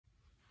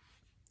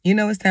You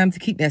know, it's time to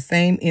keep that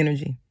same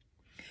energy.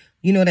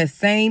 You know, that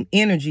same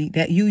energy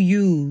that you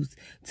use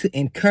to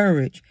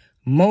encourage,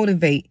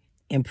 motivate,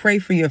 and pray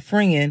for your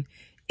friend,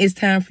 it's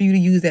time for you to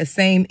use that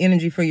same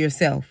energy for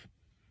yourself.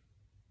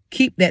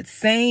 Keep that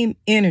same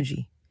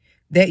energy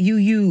that you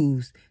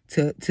use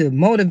to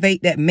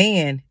motivate that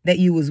man that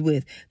you was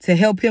with, to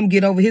help him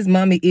get over his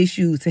mommy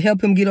issues, to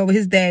help him get over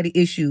his daddy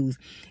issues.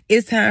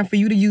 It's time for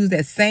you to use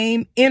that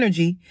same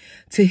energy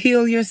to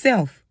heal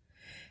yourself.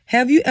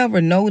 Have you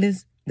ever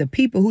noticed the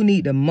people who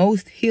need the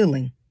most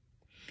healing,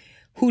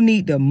 who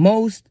need the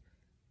most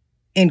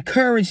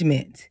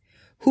encouragement,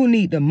 who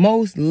need the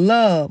most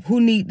love,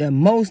 who need the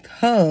most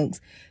hugs,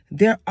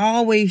 they're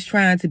always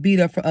trying to be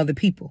there for other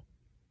people.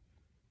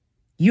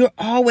 You're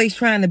always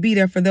trying to be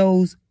there for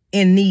those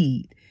in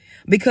need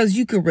because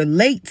you can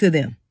relate to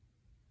them.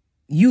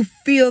 You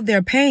feel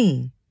their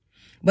pain.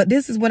 But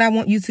this is what I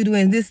want you to do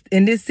in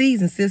this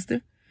season,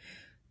 sister.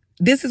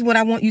 This is what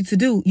I want you to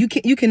do. You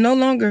can no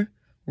longer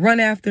run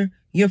after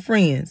your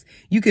friends.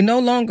 You can no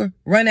longer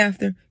run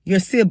after your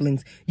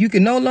siblings. You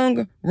can no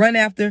longer run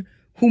after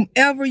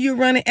whomever you're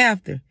running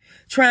after,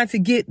 trying to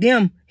get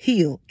them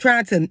healed,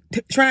 trying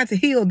to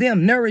heal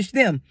them, nourish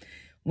them.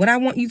 What I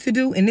want you to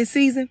do in this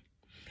season,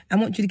 I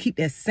want you to keep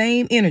that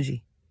same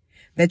energy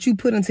that you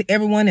put into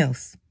everyone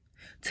else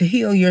to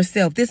heal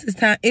yourself.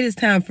 It is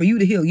time for you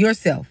to heal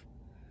yourself.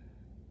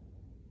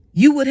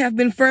 You would have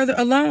been further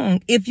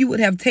along if you would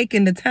have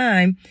taken the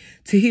time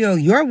to heal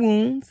your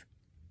wounds.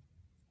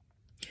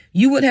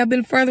 You would have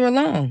been further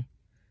along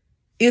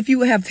if you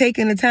would have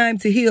taken the time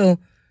to heal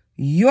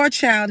your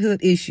childhood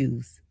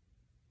issues.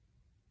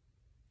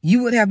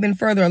 You would have been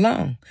further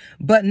along.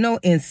 But no,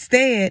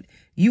 instead,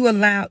 you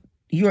allowed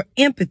your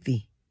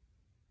empathy,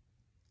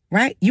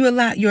 right? You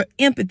allowed your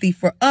empathy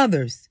for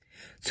others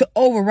to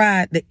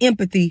override the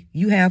empathy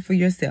you have for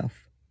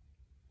yourself.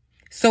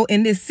 So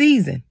in this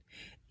season,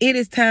 it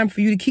is time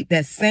for you to keep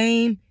that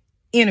same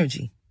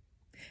energy.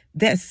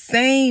 That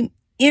same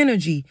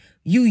energy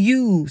you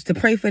used to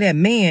pray for that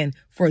man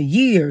for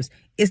years.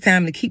 It's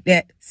time to keep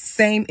that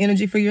same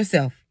energy for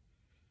yourself.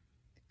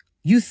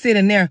 You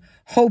sitting there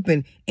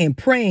hoping and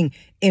praying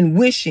and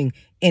wishing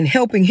and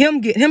helping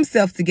him get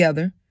himself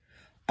together,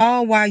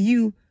 all while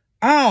you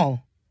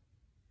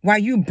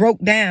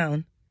broke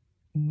down,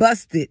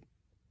 busted,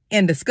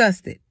 and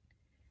disgusted.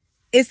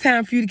 It's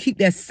time for you to keep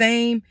that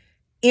same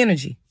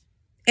energy.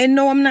 And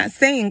no, I'm not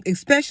saying,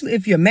 especially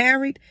if you're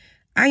married,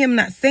 I am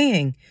not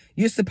saying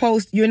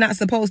you're not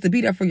supposed to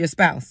be there for your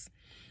spouse.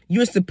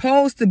 You're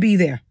supposed to be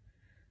there.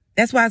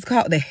 That's why it's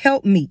called the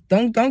help meet.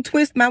 Don't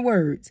twist my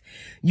words.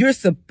 You're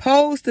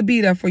supposed to be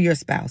there for your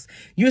spouse.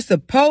 You're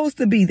supposed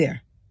to be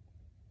there.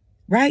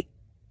 Right?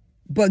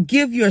 But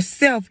keep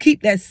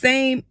that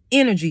same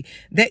energy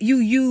that you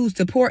use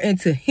to pour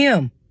into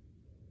him.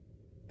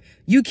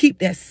 You keep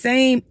that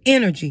same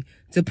energy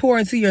to pour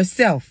into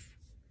yourself.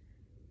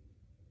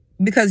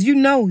 Because you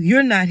know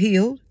you're not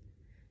healed.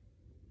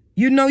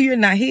 You know you're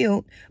not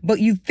healed, but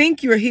you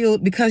think you're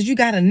healed because you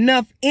got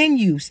enough in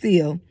you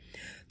still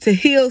to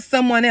heal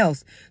someone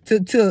else,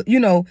 to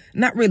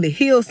not really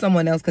heal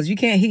someone else because you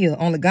can't heal.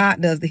 Only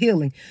God does the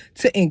healing.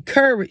 To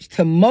encourage,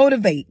 to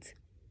motivate,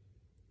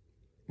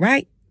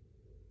 right?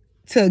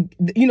 To,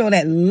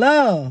 that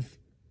love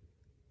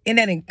and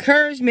that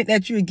encouragement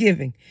that you're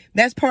giving.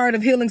 That's part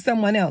of healing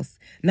someone else.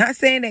 Not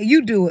saying that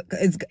you do it.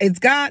 It's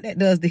God that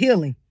does the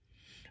healing.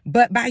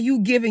 But by you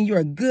giving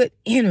your good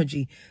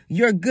energy,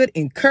 your good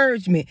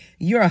encouragement,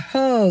 your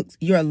hugs,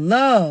 your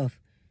love,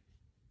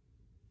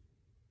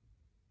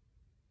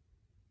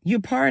 you're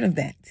part of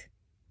that.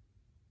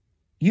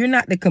 You're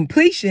not the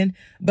completion,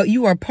 but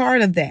you are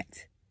part of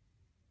that.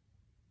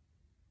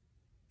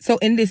 So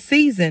in this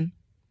season,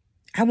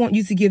 I want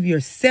you to give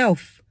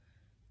yourself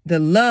the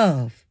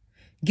love.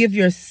 Give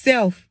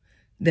yourself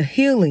the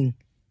healing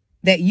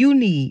that you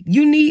need.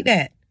 You need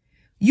that.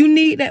 You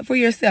need that for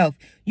yourself.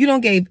 You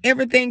don't gave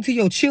everything to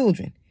your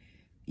children.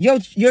 Your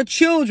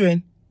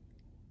children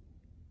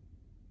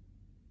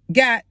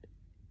got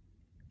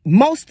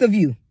most of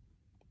you.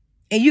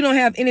 And you don't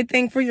have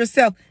anything for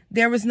yourself.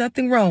 There is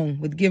nothing wrong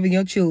with giving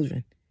your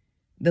children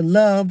the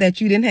love that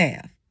you didn't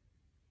have.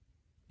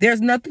 There's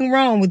nothing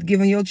wrong with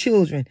giving your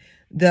children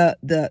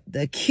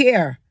the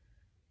care,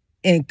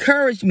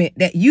 encouragement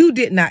that you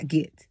did not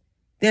get.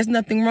 There's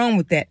nothing wrong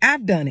with that.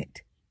 I've done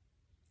it.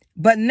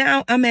 But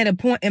now I'm at a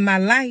point in my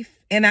life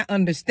and I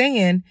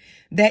understand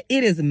that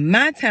it is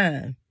my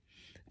time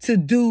to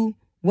do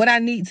what I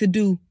need to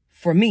do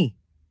for me.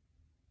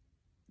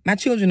 My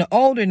children are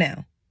older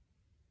now.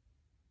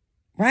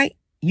 Right?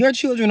 Your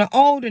children are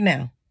older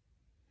now.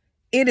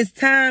 It is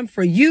time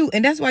for you.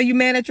 And that's why you're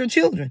mad at your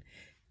children.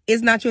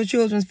 It's not your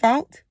children's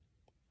fault.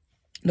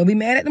 Don't be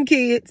mad at them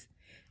kids.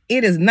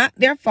 It is not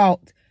their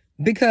fault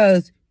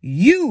because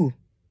you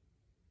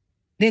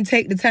didn't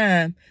take the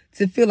time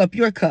to fill up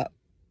your cup.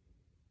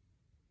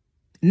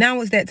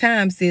 Now it's that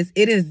time, sis.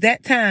 It is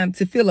that time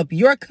to fill up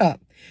your cup.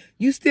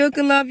 You still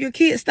can love your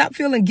kids. Stop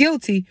feeling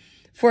guilty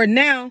for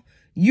now.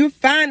 You're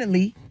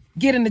finally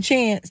getting the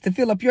chance to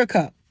fill up your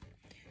cup.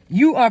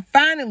 You are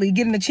finally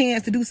getting a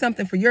chance to do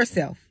something for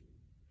yourself.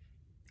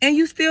 And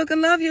you still can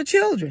love your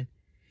children.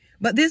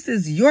 But this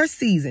is your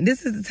season.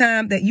 This is the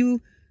time that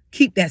you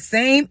keep that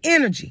same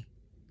energy.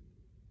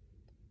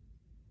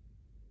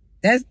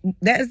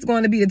 That's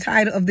going to be the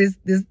title of this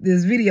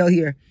video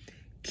here.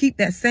 Keep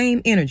that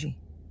same energy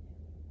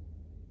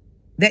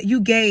that you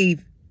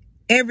gave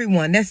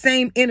everyone, that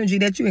same energy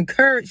that you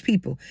encourage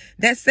people,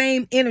 that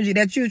same energy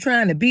that you're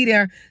trying to be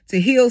there to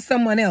heal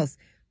someone else.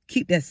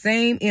 Keep that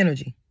same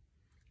energy.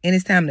 And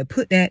it's time to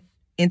put that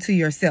into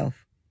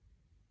yourself.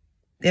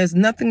 There's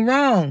nothing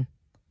wrong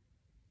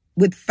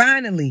with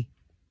finally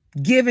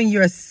giving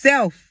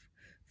yourself,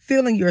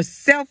 filling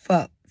yourself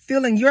up,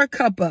 filling your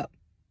cup up.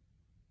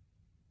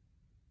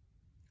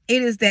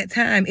 It is that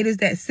time. It is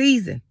that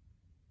season.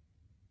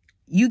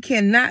 You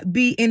cannot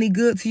be any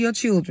good to your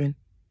children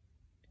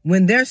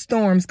when their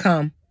storms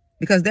come,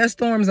 because their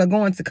storms are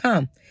going to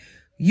come.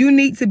 You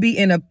need to be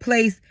in a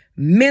place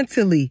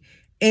mentally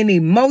and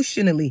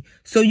emotionally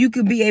so you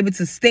can be able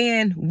to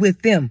stand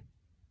with them.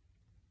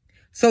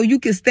 So you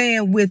can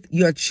stand with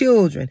your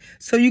children.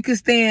 So you can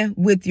stand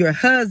with your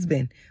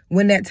husband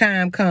when that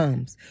time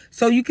comes.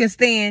 So you can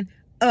stand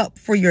up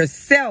for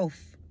yourself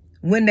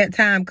when that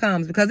time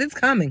comes, because it's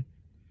coming.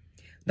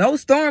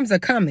 Those storms are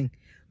coming.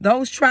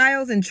 Those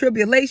trials and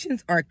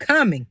tribulations are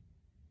coming.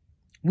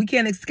 We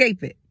can't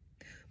escape it.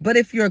 But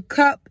if your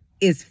cup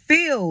is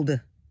filled,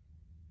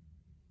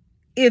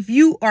 if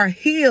you are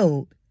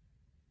healed,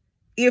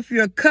 if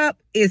your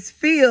cup is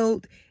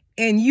filled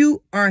and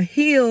you are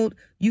healed,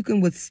 you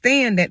can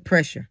withstand that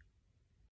pressure.